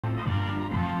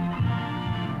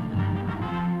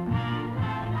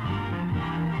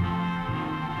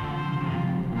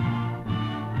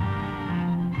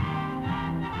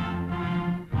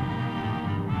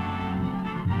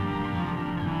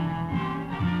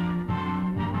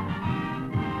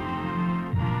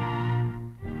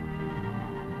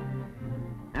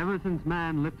Ever since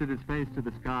man lifted his face to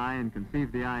the sky and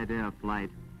conceived the idea of flight,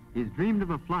 he's dreamed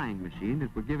of a flying machine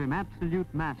that would give him absolute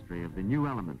mastery of the new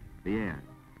element, the air.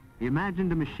 He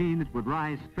imagined a machine that would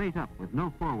rise straight up with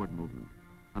no forward movement,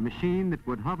 a machine that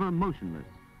would hover motionless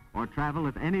or travel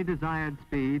at any desired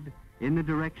speed in the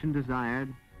direction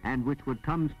desired, and which would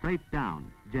come straight down,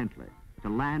 gently, to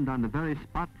land on the very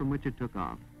spot from which it took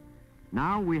off.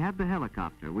 Now we have the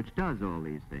helicopter, which does all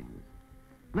these things.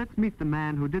 Let's meet the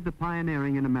man who did the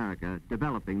pioneering in America,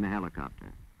 developing the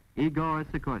helicopter, Igor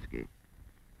Sikorsky.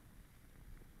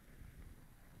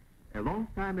 A long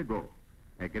time ago,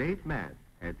 a great man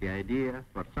had the idea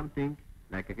for something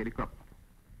like a helicopter.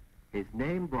 His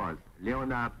name was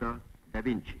Leonardo da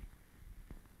Vinci.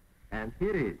 And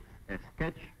here is a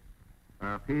sketch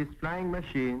of his flying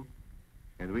machine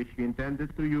in which he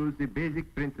intended to use the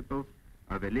basic principles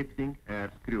of a lifting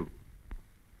air screw.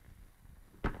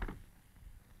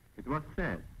 It was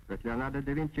said that Leonardo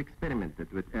da Vinci experimented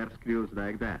with air screws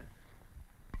like that.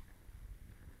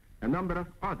 A number of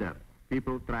other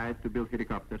people tried to build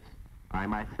helicopters. I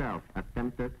myself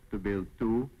attempted to build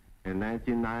two in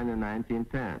 1909 and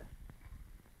 1910.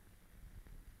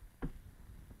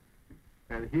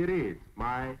 And here is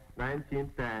my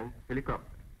 1910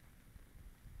 helicopter.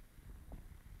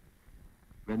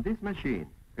 When this machine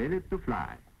failed to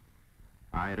fly,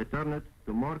 I returned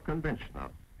to more conventional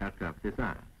aircraft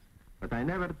designs. But I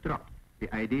never dropped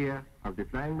the idea of the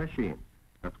flying machine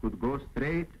that could go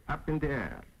straight up in the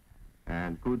air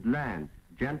and could land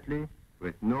gently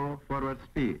with no forward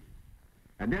speed.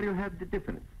 And there you have the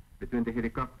difference between the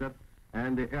helicopter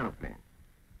and the airplane.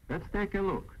 Let's take a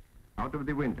look out of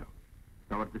the window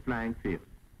towards the flying field.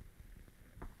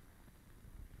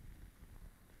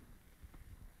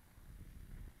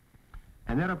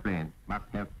 An airplane must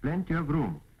have plenty of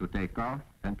room to take off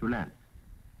and to land.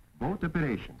 Both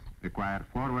operations require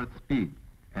forward speed.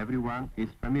 Everyone is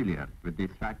familiar with this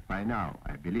fact by now,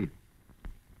 I believe.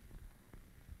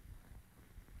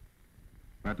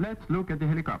 But let's look at the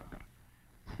helicopter.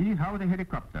 See how the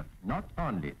helicopter not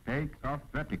only takes off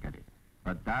vertically,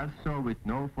 but does so with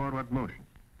no forward motion.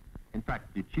 In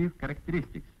fact, the chief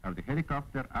characteristics of the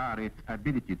helicopter are its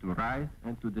ability to rise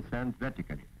and to descend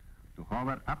vertically, to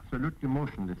hover absolutely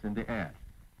motionless in the air,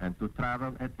 and to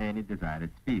travel at any desired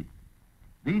speed.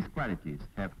 These qualities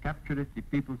have captured the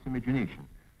people's imagination,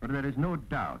 for there is no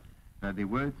doubt that the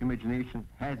world's imagination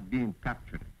has been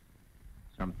captured.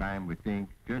 Sometimes we think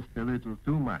just a little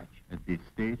too much at this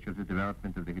stage of the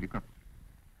development of the helicopter.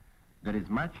 There is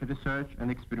much research and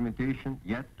experimentation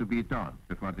yet to be done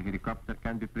before the helicopter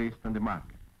can be placed on the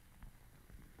market.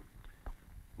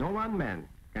 No one man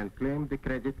can claim the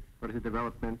credit for the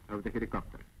development of the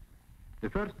helicopter.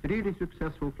 The first really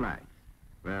successful flights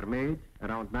were made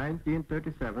around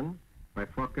 1937 by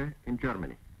Fokker in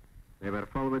Germany. They were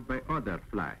followed by other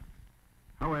flights.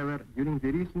 However, during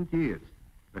the recent years,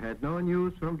 we had no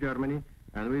news from Germany,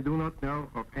 and we do not know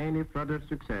of any further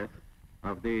success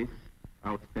of this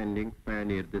outstanding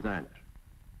pioneer designer.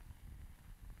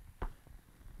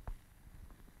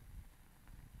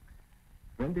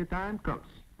 When the time comes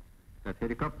that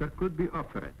helicopter could be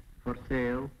offered for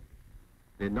sale,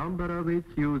 the number of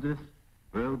its uses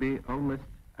will be almost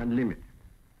unlimited.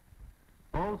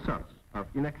 All sorts of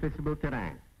inaccessible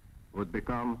terrain would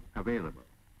become available.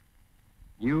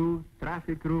 New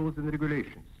traffic rules and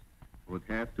regulations would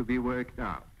have to be worked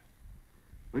out.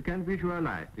 We can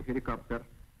visualize the helicopter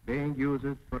being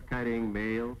used for carrying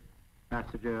mail,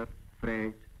 passenger,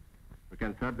 freight. We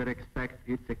can further expect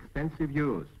its extensive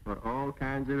use for all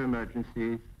kinds of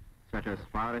emergencies, such as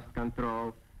forest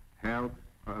control, health,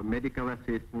 medical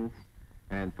assistance,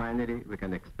 and finally, we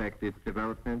can expect its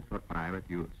development for private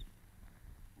use.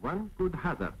 One could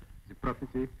hazard the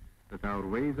prophecy that our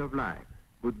ways of life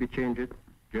would be changed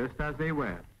just as they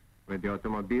were when the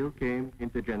automobile came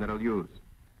into general use.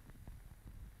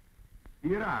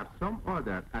 Here are some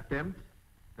other attempts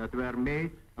that were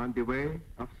made on the way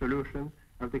of solution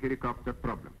of the helicopter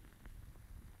problem.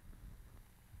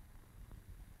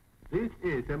 This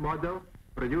is a model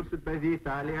produced by the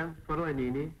Italian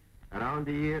Forlanini around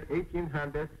the year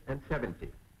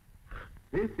 1870.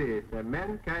 This is a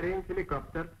man-carrying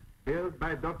helicopter built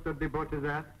by Dr. de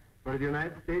Vought-Sikorsky for the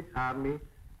United States Army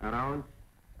around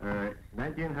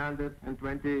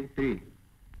 1923.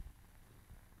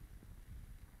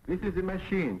 This is a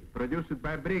machine produced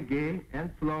by Breguet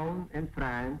and flown in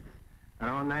France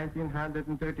around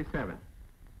 1937.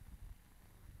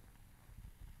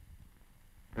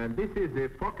 And this is a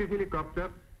Fokker helicopter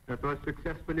that was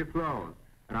successfully flown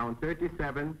around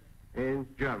 37 in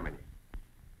Germany.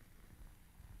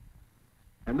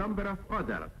 A number of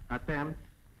other attempts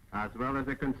as well as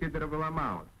a considerable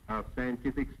amount of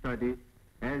scientific study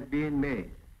has been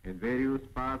made in various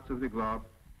parts of the globe,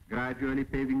 gradually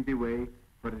paving the way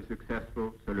for the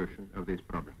successful solution of this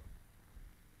problem.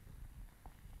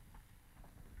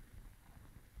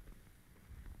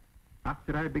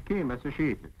 After I became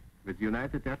associated with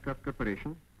United Aircraft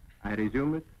Corporation, I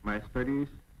resumed my studies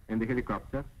in the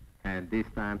helicopter, and this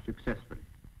time successfully.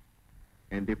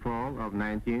 In the fall of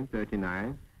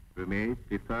 1939, we made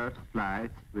the first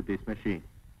flights with this machine.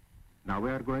 Now we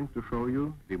are going to show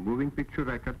you the moving picture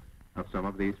record of some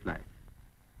of these flights.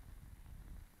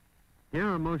 Here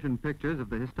are motion pictures of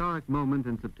the historic moment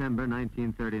in September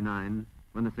 1939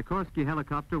 when the Sikorsky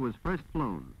helicopter was first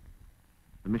flown.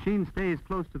 The machine stays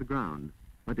close to the ground,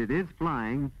 but it is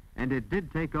flying, and it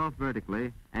did take off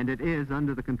vertically, and it is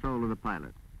under the control of the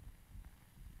pilot.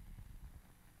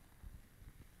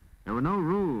 There were no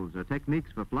rules or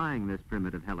techniques for flying this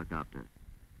primitive helicopter.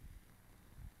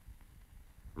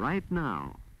 Right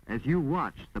now, as you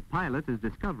watch, the pilot is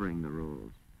discovering the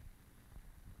rules.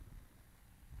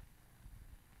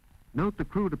 Note the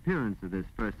crude appearance of this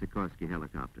first Sikorsky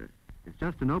helicopter. It's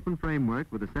just an open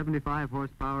framework with a 75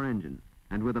 horsepower engine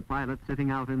and with a pilot sitting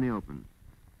out in the open.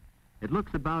 It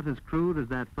looks about as crude as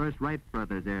that first Wright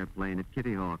brothers airplane at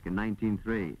Kitty Hawk in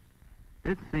 1903.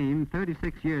 This scene,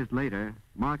 36 years later,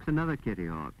 marks another Kitty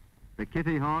Hawk, the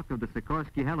Kitty Hawk of the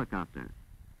Sikorsky helicopter.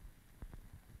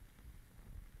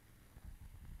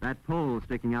 That pole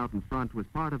sticking out in front was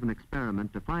part of an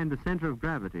experiment to find the center of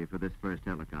gravity for this first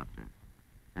helicopter.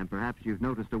 And perhaps you've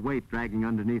noticed a weight dragging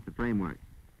underneath the framework.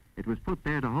 It was put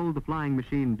there to hold the flying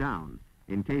machine down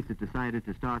in case it decided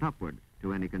to start upward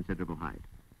to any considerable height.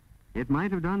 It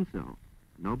might have done so.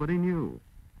 Nobody knew.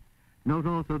 Note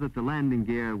also that the landing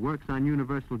gear works on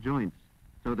universal joints,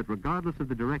 so that regardless of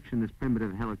the direction this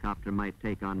primitive helicopter might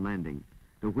take on landing,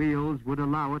 the wheels would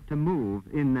allow it to move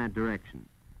in that direction.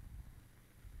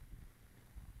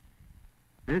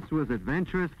 This was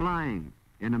adventurous flying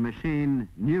in a machine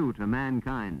new to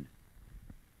mankind.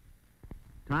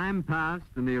 Time passed,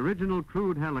 and the original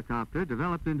crude helicopter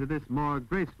developed into this more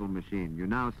graceful machine you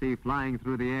now see flying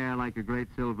through the air like a great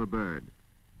silver bird.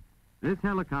 This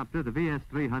helicopter, the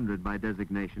VS-300 by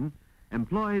designation,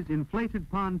 employs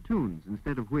inflated pontoons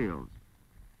instead of wheels.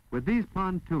 With these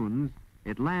pontoons,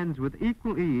 it lands with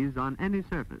equal ease on any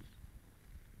surface.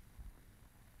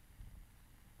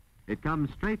 It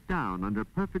comes straight down under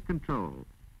perfect control,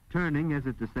 turning as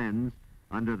it descends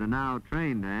under the now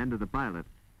trained hand of the pilot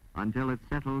until it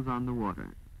settles on the water.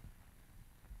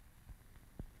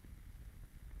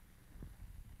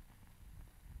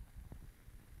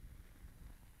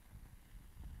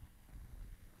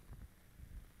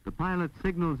 The pilot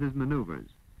signals his maneuvers.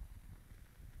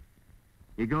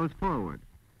 He goes forward,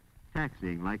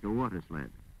 taxiing like a water sled.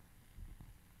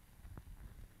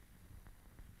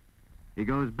 He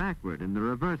goes backward in the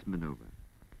reverse maneuver.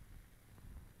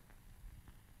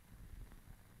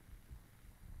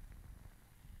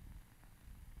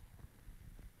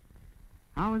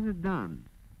 How is it done?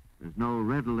 There's no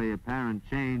readily apparent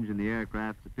change in the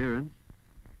aircraft's appearance.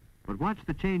 But watch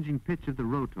the changing pitch of the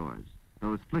rotors,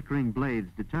 those flickering blades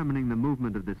determining the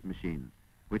movement of this machine,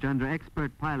 which under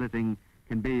expert piloting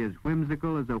can be as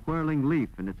whimsical as a whirling leaf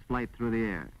in its flight through the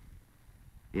air.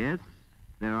 Yes,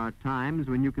 there are times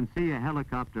when you can see a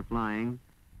helicopter flying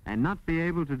and not be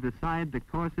able to decide the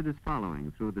course it is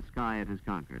following through the sky it has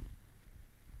conquered.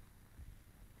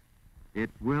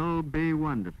 It will be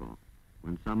wonderful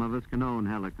when some of us can own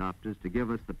helicopters to give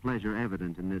us the pleasure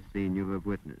evident in this scene you have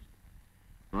witnessed.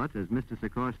 But as Mr.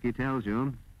 Sikorsky tells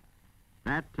you,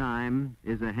 that time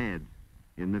is ahead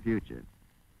in the future.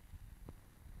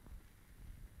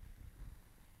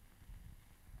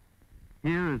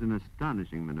 Here is an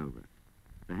astonishing maneuver.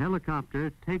 The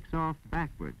helicopter takes off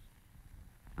backwards.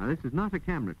 Now, this is not a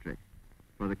camera trick,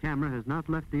 for the camera has not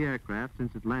left the aircraft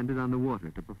since it landed on the water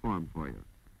to perform for you.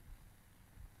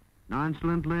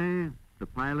 Nonchalantly, the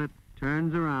pilot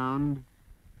turns around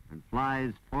and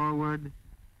flies forward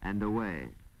and away.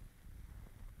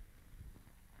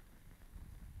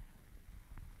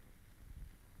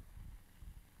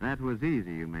 That was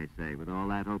easy, you may say, with all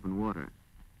that open water.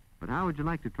 But how would you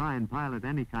like to try and pilot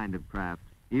any kind of craft,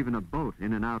 even a boat,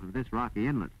 in and out of this rocky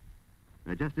inlet?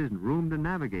 There just isn't room to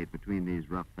navigate between these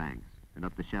rough banks and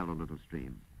up the shallow little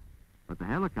stream. But the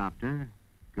helicopter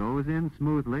goes in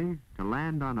smoothly to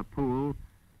land on a pool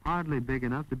hardly big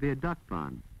enough to be a duck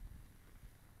pond.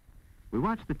 We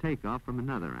watch the takeoff from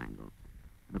another angle.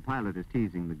 The pilot is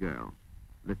teasing the girl,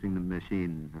 lifting the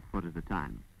machine a foot at a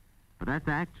time. But that's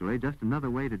actually just another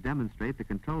way to demonstrate the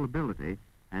controllability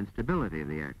and stability of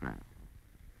the aircraft.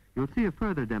 You'll see a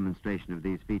further demonstration of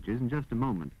these features in just a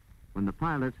moment when the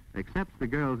pilot accepts the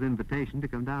girl's invitation to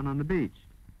come down on the beach.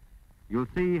 You'll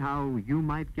see how you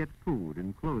might get food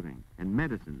and clothing and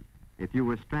medicine if you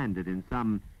were stranded in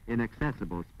some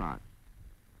inaccessible spot.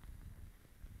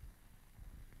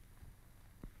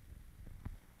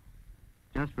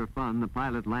 Just for fun, the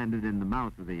pilot landed in the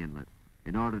mouth of the inlet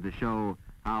in order to show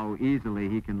how easily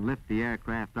he can lift the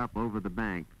aircraft up over the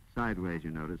bank, sideways,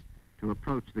 you notice, to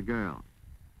approach the girl.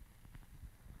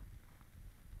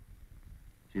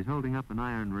 She's holding up an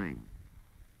iron ring.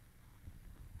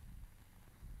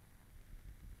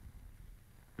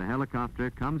 The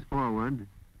helicopter comes forward,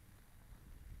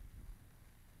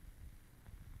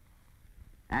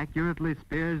 accurately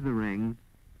spears the ring,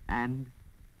 and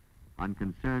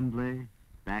unconcernedly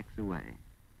backs away.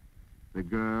 The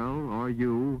girl, or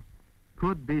you,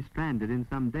 could be stranded in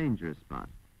some dangerous spot,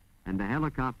 and the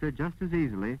helicopter just as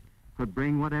easily could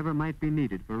bring whatever might be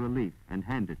needed for relief and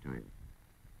hand it to you.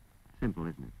 Simple,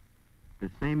 isn't it?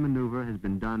 The same maneuver has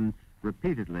been done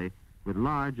repeatedly with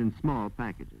large and small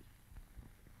packages.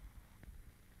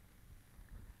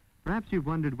 Perhaps you've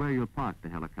wondered where you'll park the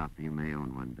helicopter you may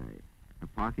own one day. A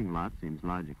parking lot seems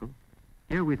logical.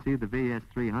 Here we see the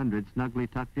VS-300 snugly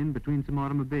tucked in between some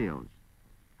automobiles.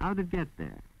 How'd it get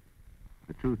there?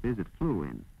 The truth is it flew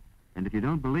in. And if you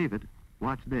don't believe it,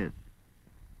 watch this.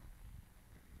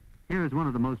 Here is one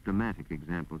of the most dramatic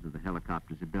examples of the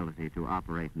helicopter's ability to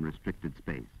operate in restricted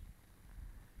space.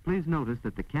 Please notice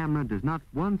that the camera does not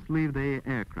once leave the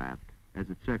aircraft as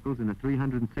it circles in a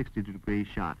 360-degree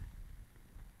shot.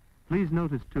 Please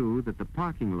notice, too, that the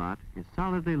parking lot is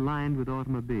solidly lined with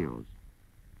automobiles.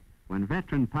 When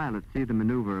veteran pilots see the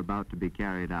maneuver about to be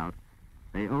carried out,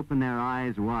 they open their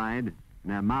eyes wide,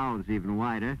 and their mouths even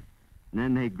wider, and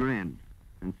then they grin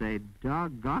and say,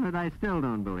 "Doggone it, I still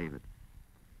don't believe it."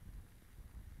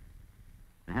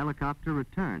 The helicopter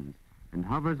returns and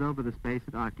hovers over the space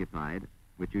it occupied,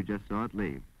 which you just saw it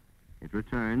leave. It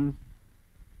returns,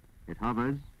 it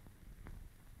hovers,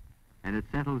 and it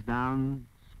settles down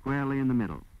squarely in the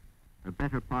middle. A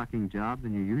better parking job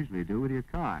than you usually do with your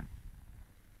car.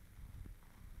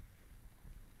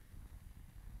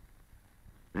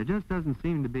 There just doesn't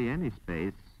seem to be any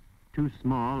space too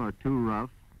small or too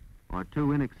rough or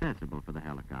too inaccessible for the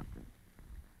helicopter.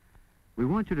 We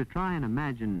want you to try and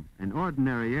imagine an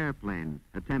ordinary airplane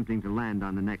attempting to land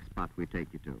on the next spot we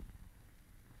take you to.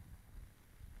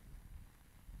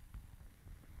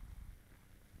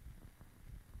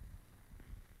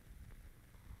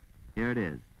 Here it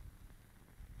is,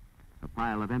 a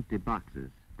pile of empty boxes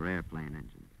for airplane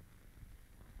engines.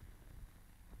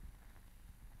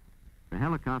 The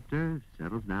helicopter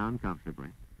settles down comfortably,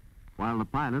 while the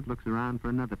pilot looks around for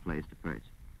another place to perch.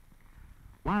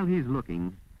 While he's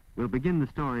looking, we'll begin the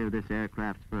story of this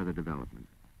aircraft's further development.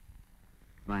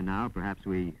 By now, perhaps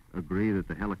we agree that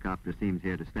the helicopter seems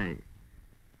here to stay.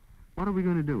 What are we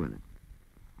going to do with it?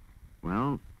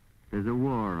 Well, there's a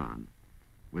war on,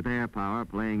 with air power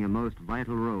playing a most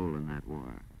vital role in that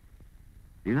war.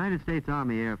 The United States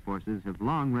Army Air Forces have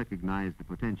long recognized the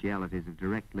potentialities of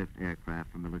direct-lift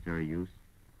aircraft for military use.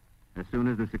 As soon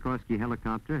as the Sikorsky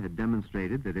helicopter had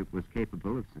demonstrated that it was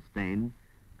capable of sustained,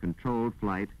 controlled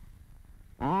flight,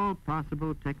 all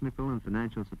possible technical and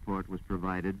financial support was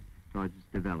provided towards its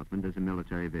development as a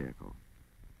military vehicle.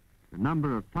 The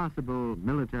number of possible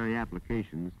military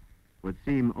applications would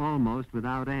seem almost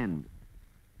without end.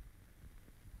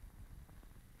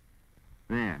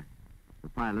 There, the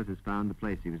pilot has found the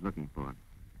place he was looking for.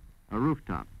 A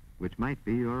rooftop, which might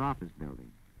be your office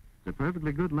building. It's a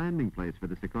perfectly good landing place for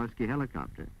the Sikorsky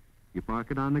helicopter. You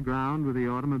park it on the ground with the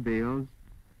automobiles,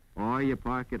 or you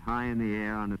park it high in the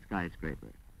air on a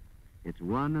skyscraper. It's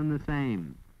one and the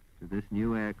same to this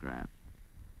new aircraft.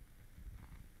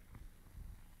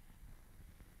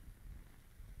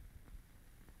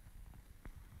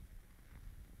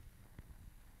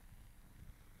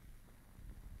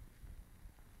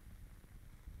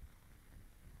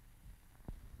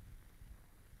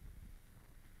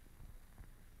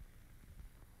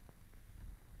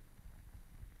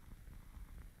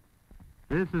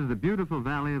 This is the beautiful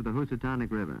valley of the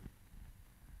Housatonic River.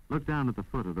 Look down at the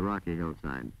foot of the rocky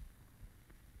hillside.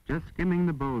 Just skimming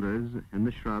the boulders and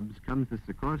the shrubs comes the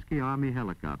Sikorsky Army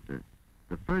helicopter,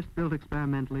 the first built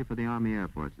experimentally for the Army Air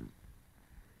Forces.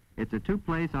 It's a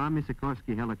two-place Army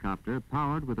Sikorsky helicopter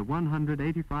powered with a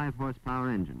 185-horsepower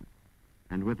engine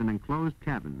and with an enclosed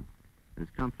cabin as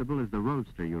comfortable as the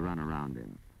roadster you run around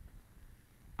in.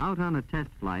 Out on a test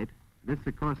flight, this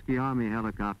Sikorsky Army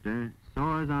helicopter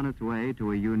soars on its way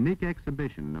to a unique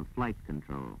exhibition of flight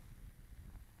control.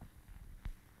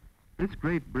 This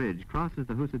great bridge crosses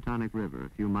the Housatonic River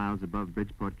a few miles above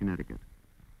Bridgeport, Connecticut.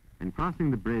 And crossing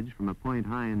the bridge from a point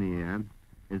high in the air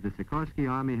is the Sikorsky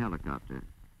Army helicopter.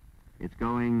 It's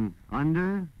going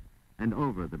under and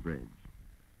over the bridge,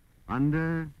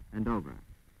 under and over,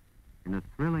 in a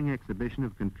thrilling exhibition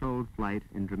of controlled flight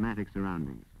in dramatic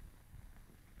surroundings.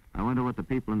 I wonder what the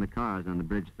people in the cars on the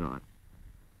bridge thought.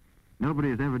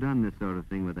 Nobody has ever done this sort of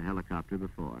thing with a helicopter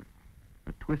before.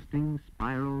 A twisting,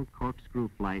 spiral, corkscrew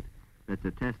flight that's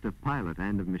a test of pilot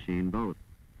and of machine both.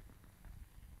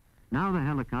 Now the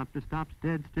helicopter stops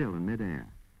dead still in midair,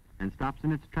 and stops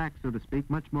in its tracks, so to speak,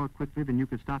 much more quickly than you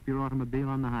could stop your automobile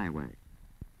on the highway.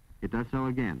 It does so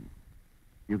again.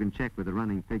 You can check with the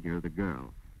running figure of the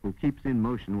girl, who keeps in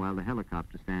motion while the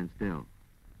helicopter stands still.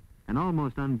 An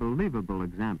almost unbelievable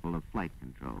example of flight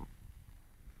control.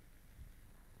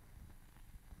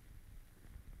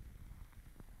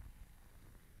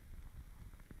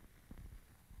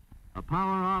 A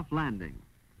power-off landing.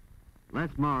 Les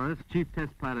Morris, chief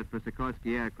test pilot for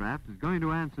Sikorsky Aircraft, is going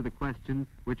to answer the question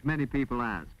which many people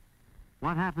ask.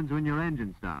 What happens when your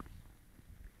engine stops?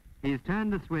 He's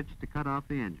turned the switch to cut off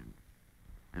the engine.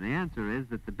 And the answer is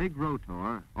that the big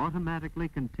rotor automatically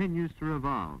continues to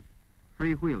revolve,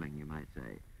 freewheeling, you might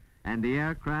say. And the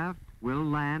aircraft will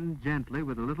land gently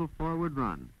with a little forward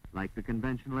run, like the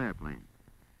conventional airplane.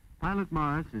 Pilot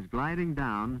Morris is gliding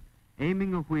down,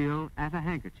 aiming a wheel at a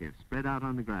handkerchief spread out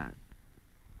on the grass.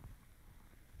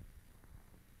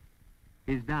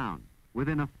 He's down,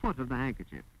 within a foot of the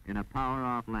handkerchief, in a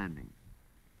power-off landing.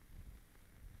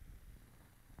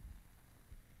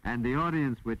 And the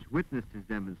audience which witnessed his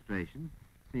demonstration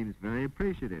seems very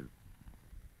appreciative.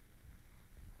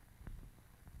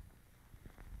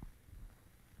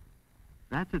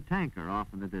 That's a tanker off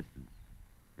in the distance,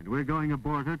 and we're going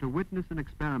aboard her to witness an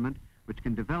experiment which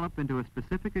can develop into a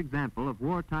specific example of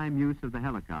wartime use of the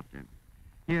helicopter.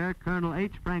 Here, Colonel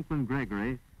H. Franklin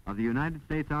Gregory of the United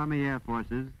States Army Air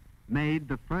Forces made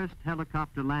the first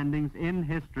helicopter landings in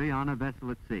history on a vessel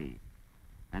at sea.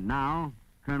 And now,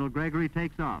 Colonel Gregory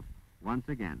takes off, once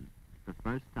again, the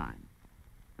first time.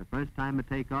 The first time a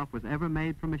takeoff was ever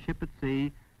made from a ship at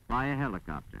sea by a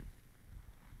helicopter.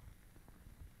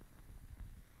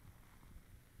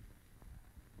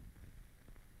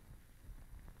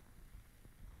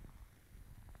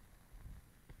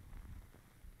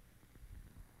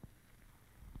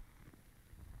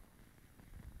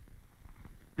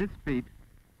 This feat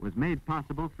was made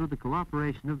possible through the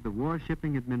cooperation of the War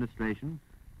Shipping Administration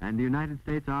and the United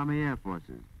States Army Air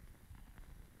Forces.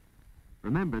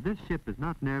 Remember, this ship is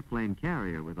not an airplane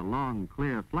carrier with a long,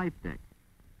 clear flight deck.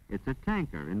 It's a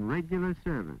tanker in regular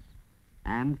service.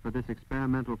 And for this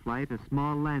experimental flight, a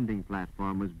small landing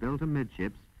platform was built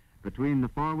amidships between the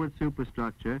forward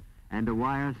superstructure and a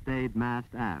wire-stayed mast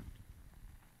aft.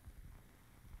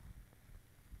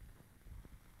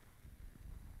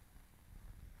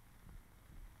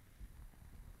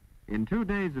 In 2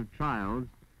 days of trials,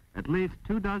 at least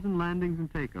 24 landings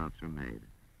and takeoffs were made,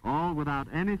 all without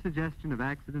any suggestion of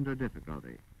accident or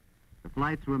difficulty. The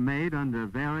flights were made under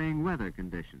varying weather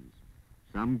conditions,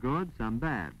 some good, some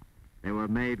bad. They were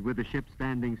made with the ship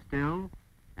standing still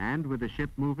and with the ship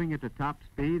moving at a top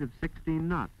speed of 16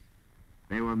 knots.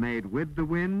 They were made with the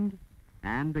wind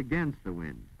and against the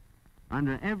wind,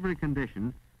 under every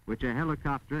condition which a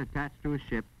helicopter attached to a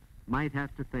ship might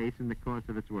have to face in the course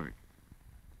of its work.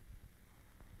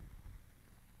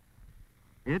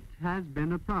 It has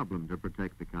been a problem to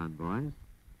protect the convoys.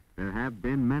 There have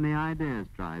been many ideas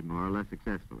tried more or less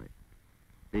successfully.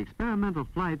 The experimental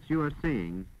flights you are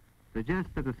seeing suggest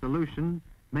that a solution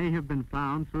may have been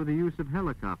found through the use of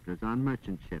helicopters on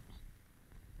merchant ships.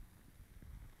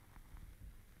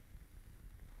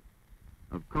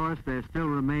 Of course, there still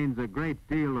remains a great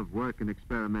deal of work and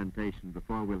experimentation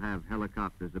before we'll have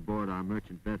helicopters aboard our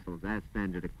merchant vessels as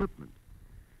standard equipment.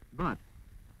 But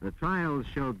the trials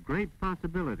showed great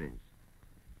possibilities,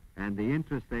 and the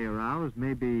interest they aroused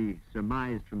may be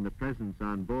surmised from the presence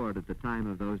on board at the time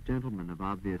of those gentlemen of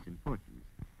obvious importance.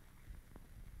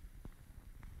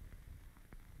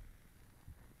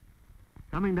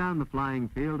 Coming down the flying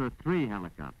field are 3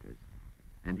 helicopters,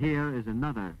 and here is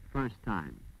another first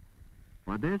time.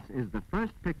 For this is the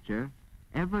first picture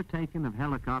ever taken of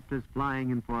helicopters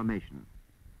flying in formation.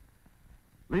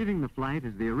 Leading the flight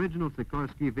is the original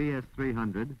Sikorsky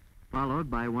VS-300, followed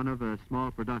by one of a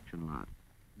small production lot.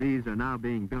 These are now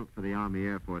being built for the Army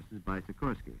Air Forces by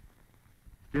Sikorsky.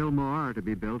 Still more are to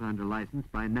be built under license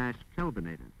by Nash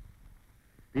Kelvinator.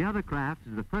 The other craft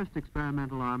is the first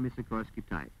experimental Army Sikorsky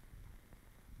type.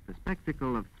 The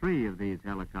spectacle of 3 of these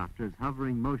helicopters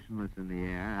hovering motionless in the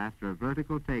air after a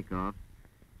vertical takeoff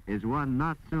is one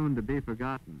not soon to be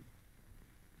forgotten.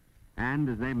 And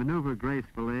as they maneuver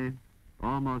gracefully,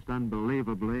 Almost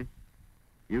unbelievably,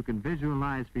 you can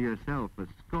visualize for yourself a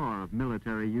score of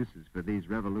military uses for these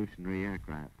revolutionary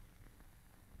aircraft.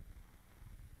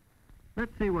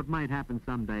 Let's see what might happen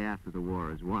someday after the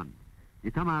war is won.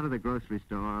 You come out of the grocery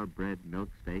store, bread, milk,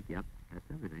 steak, yep, that's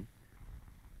everything.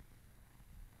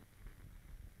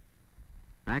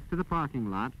 Back to the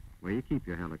parking lot where you keep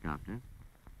your helicopter.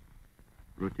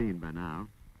 Routine by now.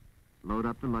 Load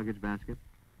up the luggage basket.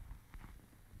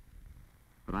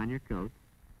 Put on your coat.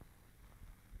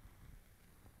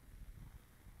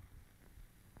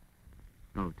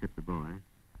 Oh, tip the boy.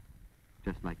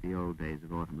 Just like the old days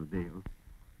of automobiles.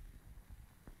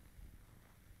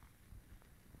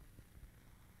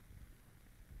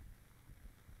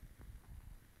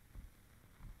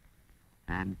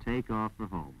 And take off for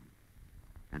home.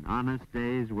 An honest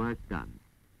day's work done.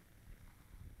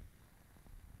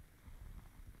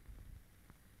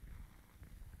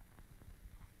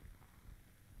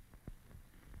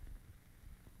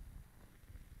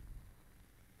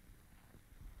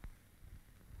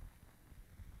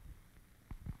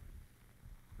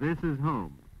 This is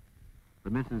home. The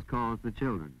missus calls the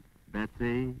children,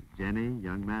 Betsy, Jenny,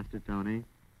 young Master Tony,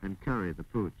 and Curry the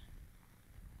pooch.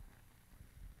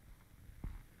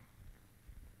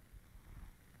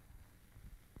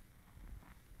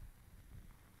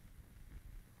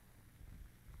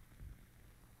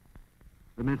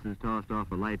 The missus tossed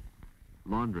off a light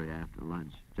laundry after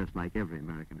lunch, just like every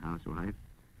American housewife.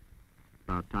 It's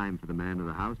about time for the man of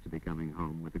the house to be coming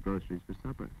home with the groceries for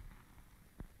supper.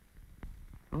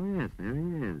 Oh, yes, there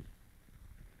he is.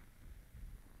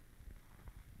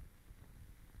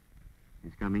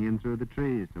 He's coming in through the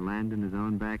trees to land in his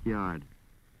own backyard,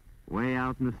 way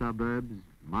out in the suburbs,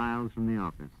 miles from the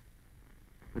office.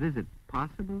 But is it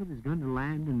possible that he's going to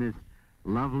land in this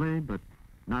lovely but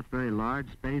not very large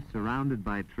space surrounded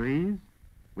by trees,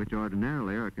 which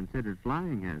ordinarily are considered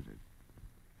flying hazards?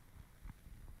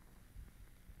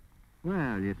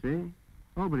 Well, you see,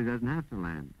 oh, but he doesn't have to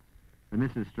land. The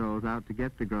missus strolls out to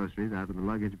get the groceries out of the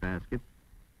luggage basket.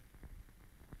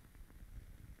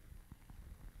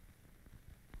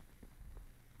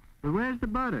 But where's the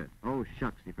butter? Oh,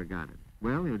 shucks, he forgot it.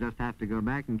 Well, he'll just have to go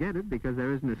back and get it because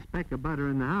there isn't a speck of butter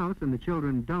in the house and the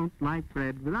children don't like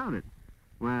bread without it.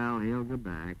 Well, he'll go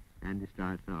back and he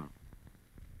starts off.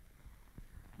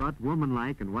 But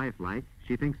womanlike and wifelike,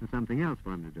 she thinks of something else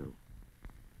for him to do.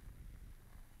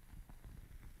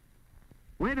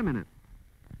 Wait a minute.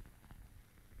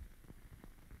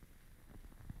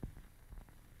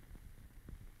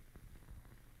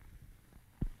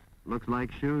 Looks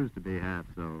like shoes to be half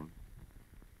so.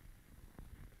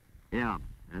 Yeah,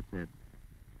 that's it.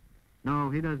 No,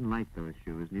 he doesn't like those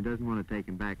shoes, and he doesn't want to take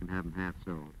them back and have them half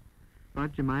soled.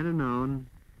 But you might have known.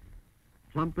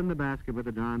 Plump in the basket with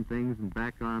the darn things, and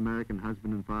back our American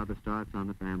husband and father starts on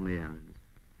the family errands.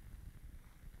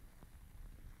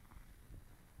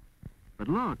 But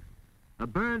look, a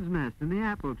bird's nest in the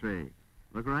apple tree.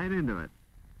 Look right into it.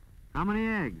 How many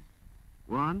eggs?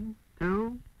 1,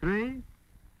 2, 3?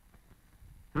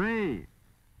 3.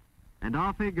 And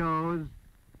off he goes,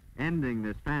 ending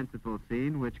this fanciful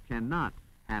scene which cannot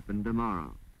happen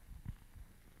tomorrow.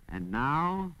 And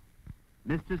now,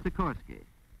 Mr. Sikorsky.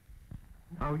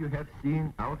 Now you have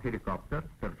seen our helicopter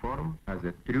perform as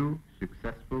a true,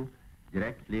 successful,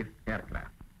 direct-lift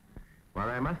aircraft. While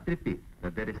I must repeat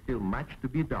that there is still much to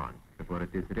be done before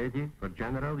it is ready for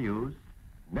general use,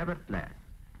 nevertheless,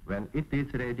 when it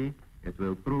is ready, it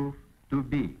will prove to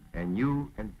be a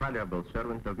new and valuable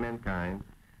servant of mankind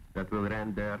that will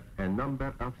render a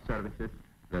number of services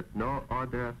that no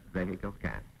other vehicle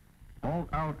can. All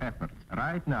our efforts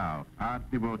right now are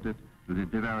devoted to the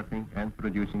developing and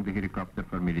producing the helicopter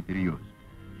for military use.